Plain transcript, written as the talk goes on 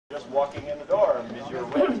walking in the door. Monsieur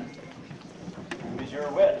Witt. Monsieur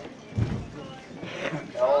Witt.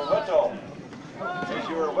 El Witto.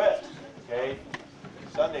 Monsieur Witt. Okay.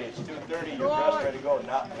 Sunday, it's 2:30. You're dressed, ready to go.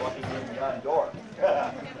 Not walking in the door.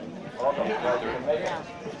 Welcome. Glad you can make it.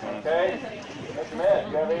 Okay. Mr. Man,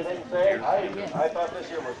 do you have anything to say? I thought this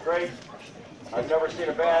year was great. I've never seen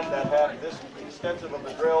a band that had this extensive of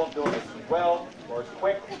a drill, doing it well or as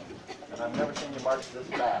quick, and I've never seen you march this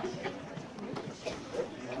fast.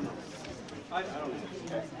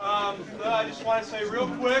 I just want to say real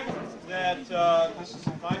quick that this is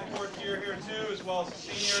my 4th year here too, as well as the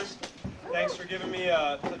seniors. Thanks for giving me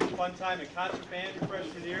such a fun time in concert band your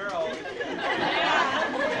freshman year. I'll appreciate that.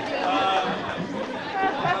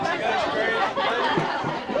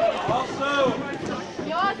 Also,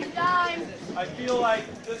 I feel like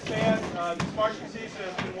this band, this marching season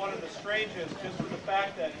has been one of the strangest, just for the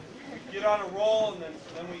fact that we get on a roll and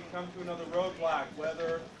then we come to another roadblock,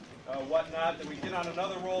 weather, whatnot, then we get on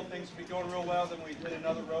another roll, things will be going real well, then we hit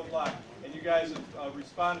another roadblock. And you guys have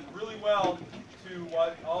responded really well to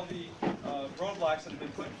what all the roadblocks that have been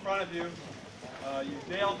put in front of you. You've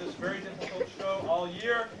nailed this very difficult show all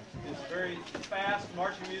year. It's very fast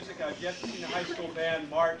marching music. I've yet to see a high school band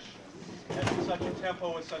march at such a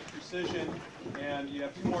tempo with such precision, and you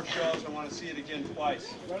have 2 more shows. I want to see it again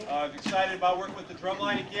twice. I'm excited about working with the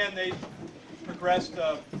drumline again. They progressed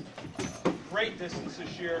great distance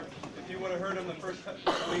this year. If you would have heard them the first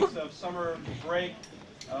couple weeks of summer break,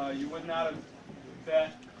 you would not have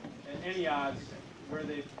bet at any odds where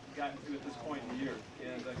they've gotten to at this point in the year.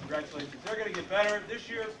 And congratulations. They're going to get better this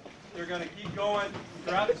year. They're going to keep going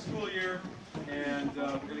throughout the school year, and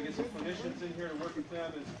we're going to get some clinicians in here to work with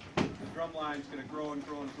them as the drum line is going to grow and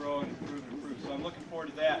grow and grow and improve and improve. So I'm looking forward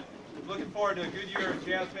to that. I'm looking forward to a good year of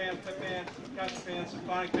jazz band, pep band, concert band,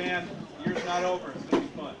 symphonic band. The year's not over. It's going to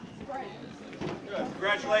be fun. Good.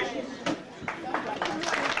 Congratulations.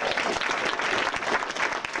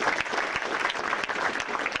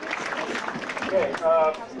 Okay,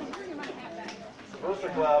 Booster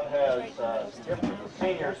Club has gifts for the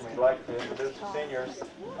seniors, and we'd like to introduce the seniors.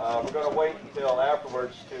 We're going to wait until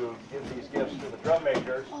afterwards to give these gifts to the drum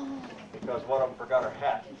majors, because one of them forgot her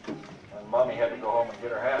hat, and Mommy had to go home and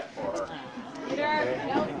get her hat for her.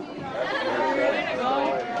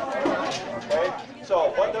 Okay,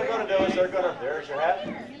 so what they're going to do is they're going to, there's your hat.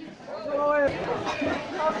 Okay.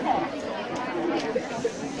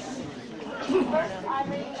 First, I'm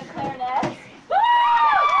reading the clarinets.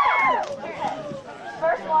 Okay.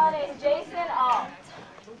 First one is Jason Alt.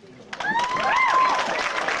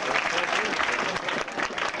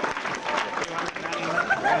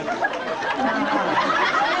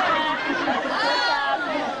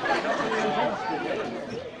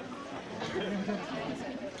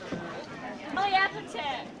 Molly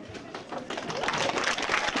Atherton.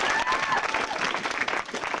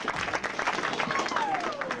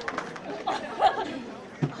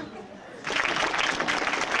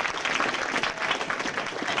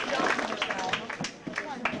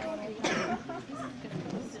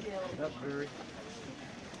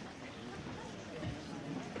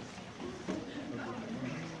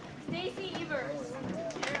 Stacy Evers.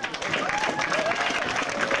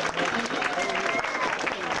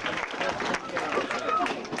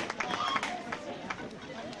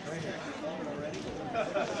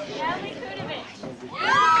 Natalie Kudovich.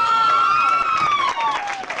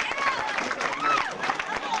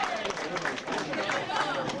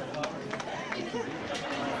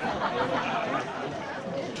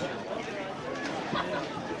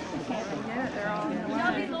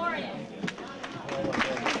 Shelby Lorian.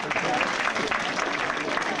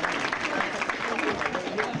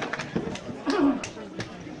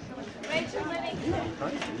 Rachel Livingston.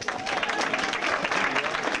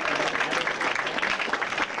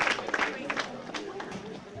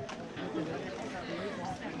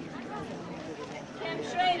 Kim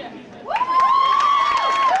Schrader.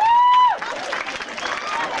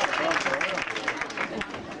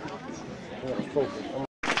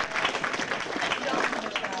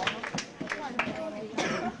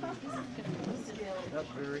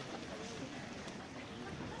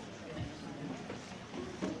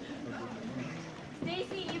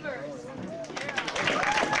 Stacy Evers.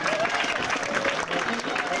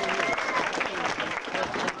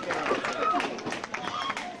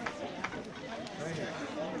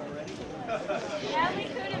 Natalie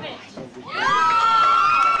Kudovich.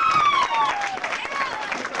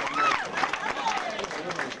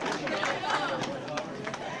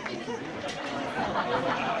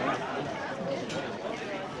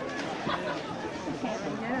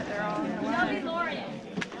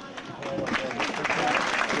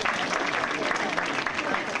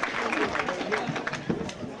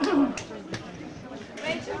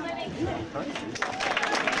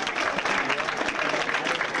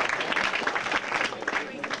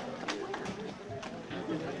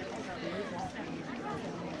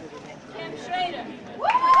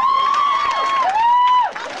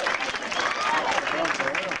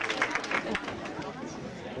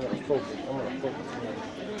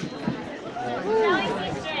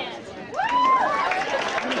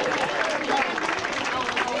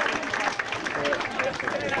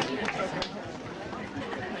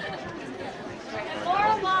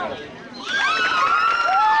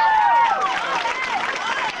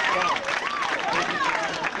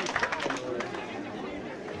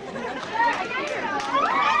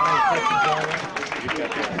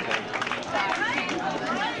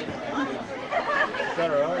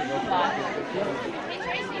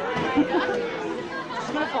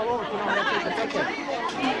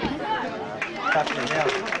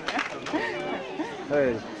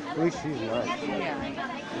 Hey, at least she's nice.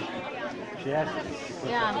 She has to.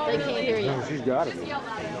 Yeah, they can't hear you. No, she's got to be.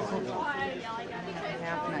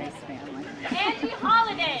 Half nice family. Angie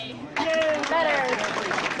Holiday. Better.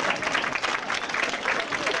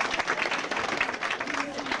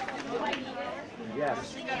 Yes.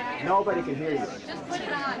 Nobody can hear you.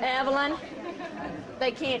 Evelyn,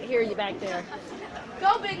 they can't hear you back there.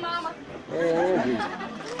 Go, Big Mama. Hey, Angie.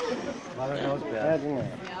 Mother knows best.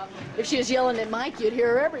 If she was yelling at Mike, you'd hear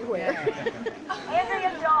her everywhere.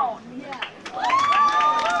 Andrea Jones.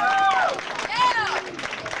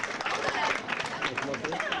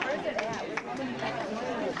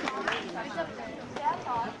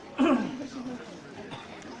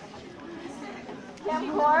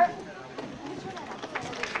 Kim Court.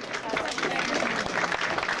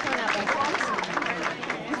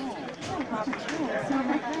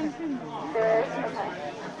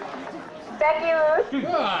 Becky Luce.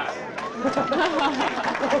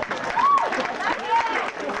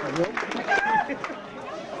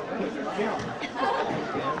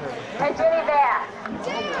 And Jenny Bass.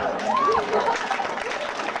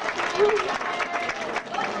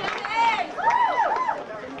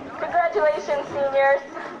 Congratulations, seniors.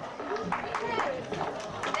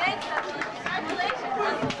 Thanks, Evelyn. Congratulations.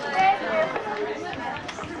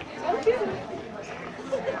 Thank you.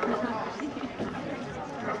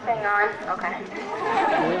 This thing on? Okay.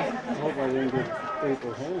 Hope I didn't get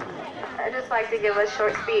April's hand. I'd just like to give a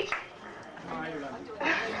short speech.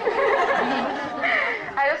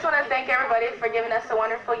 I just want to thank everybody for giving us a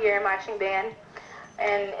wonderful year in marching band.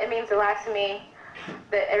 And it means a lot to me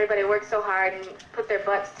that everybody worked so hard and put their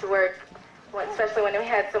butts to work, especially when we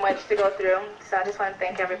had so much to go through. So I just want to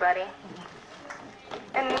thank everybody.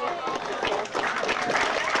 And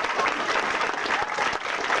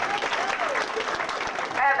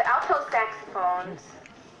I have alto saxophones,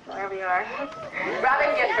 wherever you are.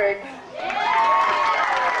 Robin Gifford.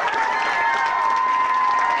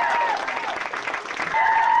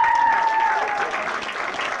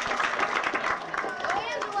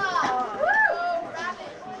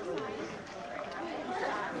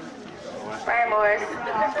 Brian Morris.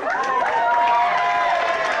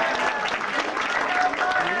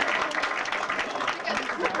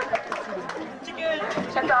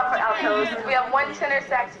 That's all for altos. We have one tenor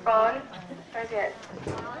saxophone. Where's it?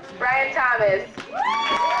 Brian Thomas.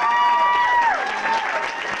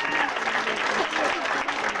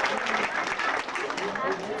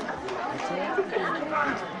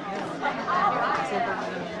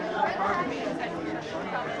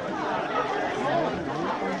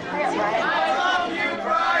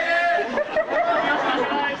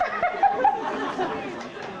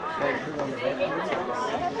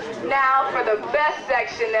 Now for the best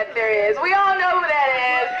section that there is. We all know who that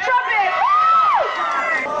is. Trumpet! Woo!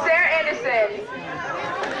 Sarah Anderson.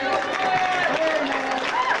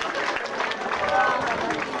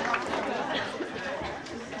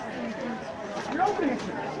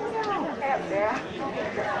 Hey up there.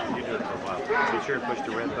 You do it for a while. Be sure to push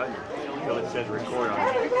the red button until it says record on it.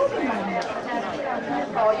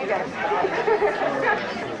 Oh, you guys.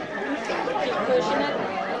 Keep pushing it.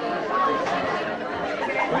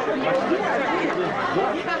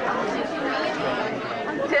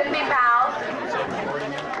 Tiffany Powell.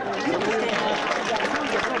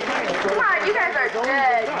 Come on, you guys are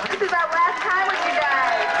good. This is our last time with you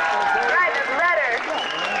guys. Right, that's better.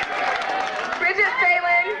 Bridget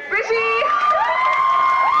Phelan. Bridgie!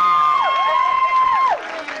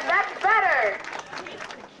 That's better.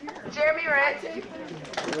 Jeremy Rent.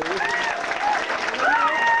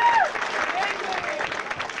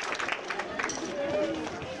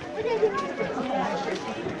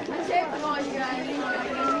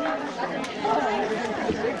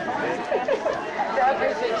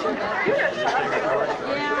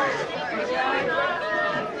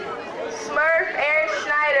 Smurf Aaron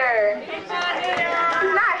Schneider. He's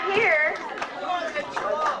not here.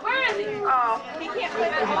 Where is he? Oh. He can't play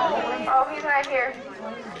that ball. Oh, he's not here.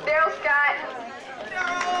 Daryl Scott.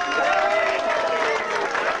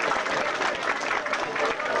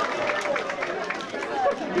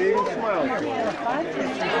 Big smile.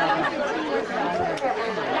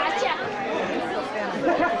 Gotcha.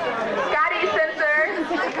 Scotty Sensor.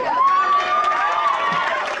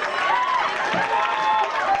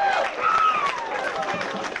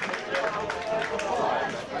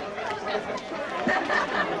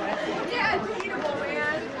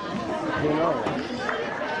 You know.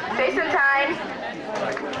 Jason Tyne.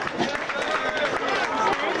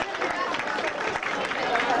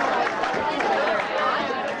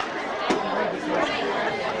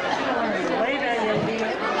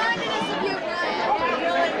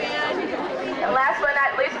 And last but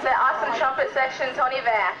not least is that awesome trumpet section, Tony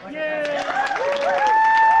Vath.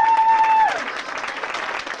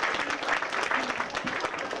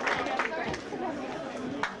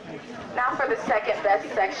 Now for the second best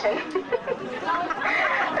section.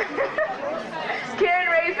 Karen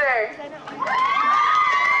Razor.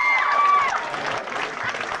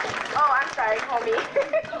 Oh, I'm sorry, homie.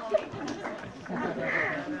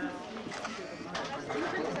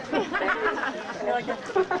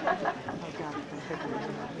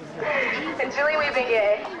 And Julie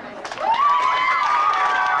Weebingay.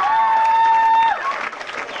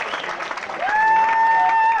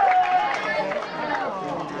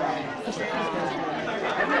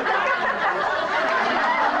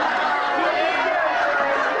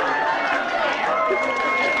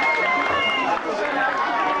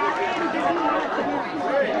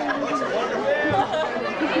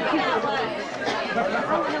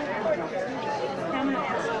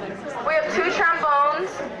 We have 2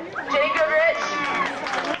 trombones, Jay Goodrich.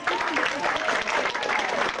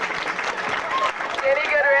 Jenny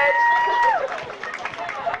Goodrich.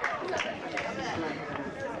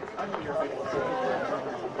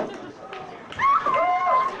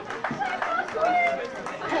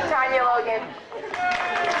 Tanya Logan.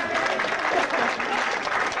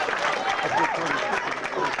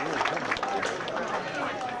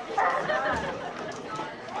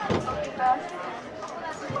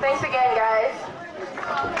 Thanks again, guys.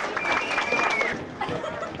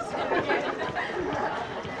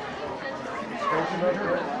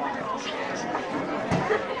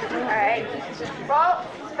 Alright. Well,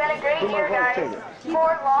 it's been a great year, guys.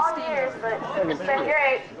 4 long years, but it's been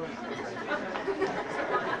great.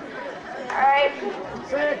 Alright.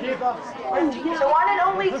 The one and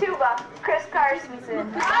only tuba, Chris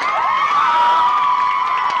Carstensen.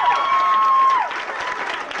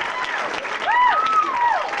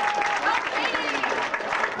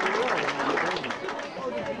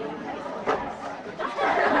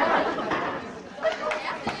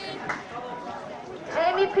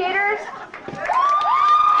 Jamie Peters.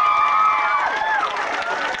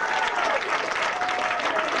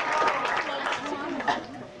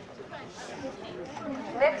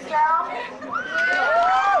 Nick Snell.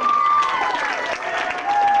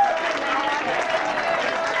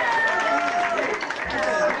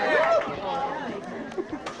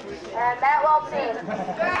 And Matt Waltzine.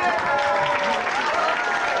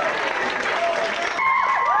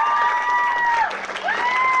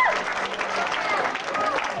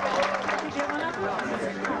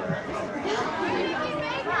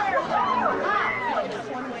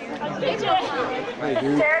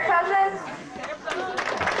 Sarah Cousins.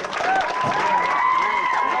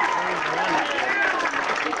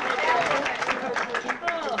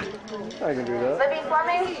 I can do that. Libby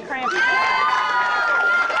Fleming.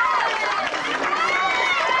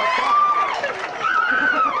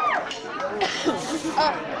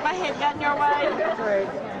 My head got in your way.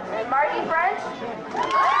 And Marty French.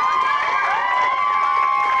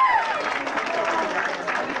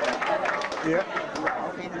 Yeah.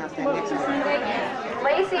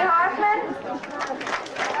 Lacey Hoffman.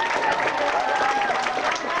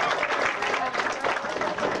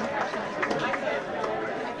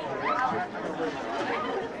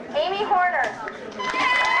 Amy Horner.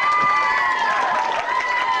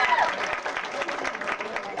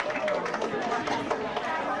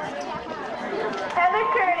 Heather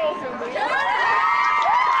Kearney.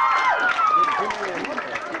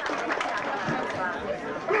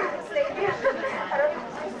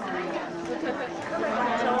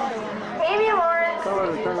 Amy Lawrence.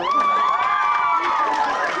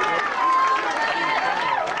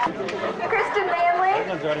 Kristen Manley.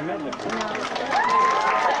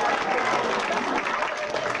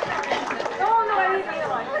 Oh, no, I need the other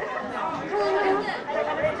one.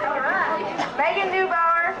 Megan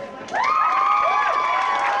Neubauer.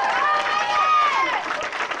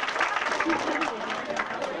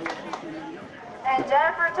 And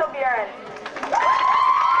Jennifer Tobiaran.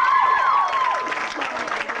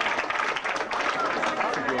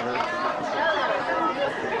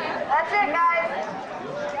 That's it, guys.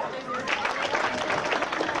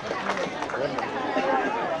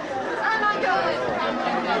 I'm not going.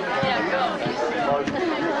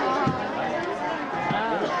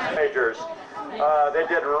 Majors. They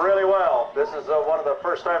did really well. This is one of the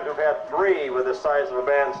first times we've had 3 with this size of a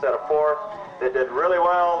band instead of 4. They did really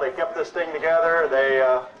well. They kept this thing together. They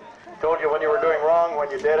told you when you were doing wrong. song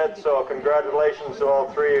when you did it, so congratulations to all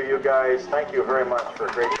three of you guys. Thank you very much for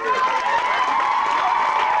a great year.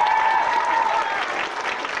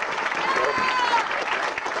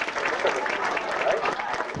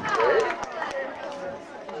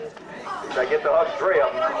 Did I get to hug three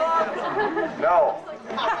of them? No.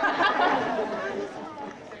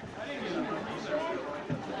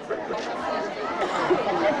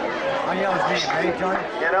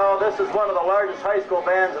 You know, this is one of the largest high school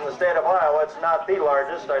bands in the state of Iowa. It's not the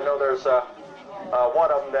largest. I know there's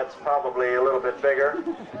one of them that's probably a little bit bigger.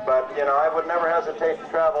 But, you know, I would never hesitate to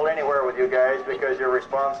travel anywhere with you guys because you're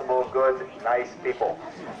responsible, good, nice people.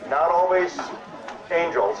 Not always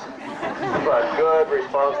angels, but good,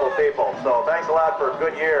 responsible people. So thanks a lot for a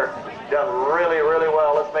good year. Done really, really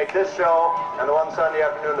well. Let's make this show and the one Sunday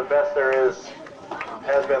afternoon the best there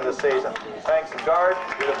has been this season. Thanks, and guard,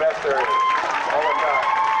 you're the best there is. All the time.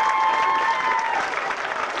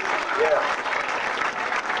 Yeah.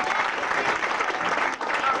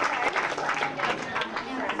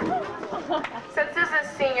 Since this is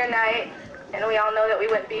senior night, and we all know that we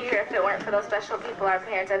wouldn't be here if it weren't for those special people, our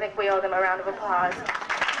parents, I think we owe them a round of applause.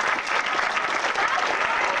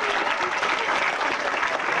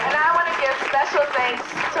 And I want to give special thanks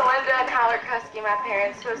to Linda and Howard Krusky, my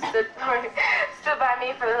parents, who have stood by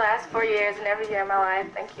me for the last 4 years and every year of my life.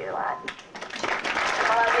 Thank you a lot.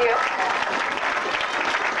 I love you.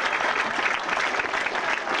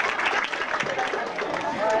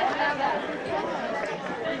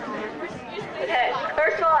 Okay,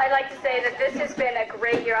 first of all, I'd like to say that this has been a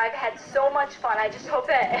great year. I've had so much fun. I just hope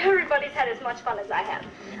that everybody's had as much fun as I have.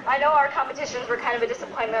 I know our competitions were kind of a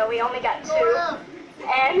disappointment. We only got two,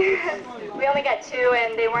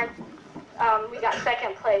 and they weren't. We got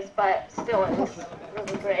second place, but still it was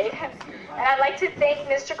really great. And I'd like to thank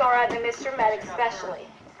Mr. Gorad and Mr. Medic especially,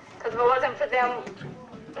 because if it wasn't for them,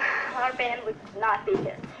 our band would not be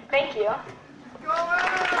here. Thank you.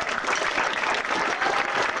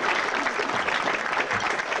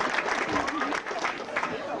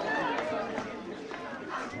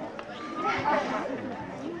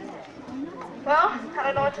 Well, I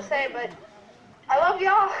don't know what to say, but I love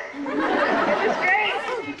y'all. It was great.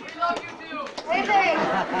 We love you too. Hey, thanks.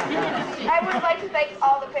 I would like to thank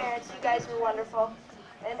all the parents. You guys were wonderful.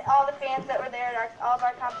 And all the fans that were there at all of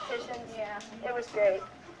our competitions. Yeah. It was great.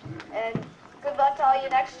 And good luck to all you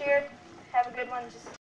next year. Have a good one. Just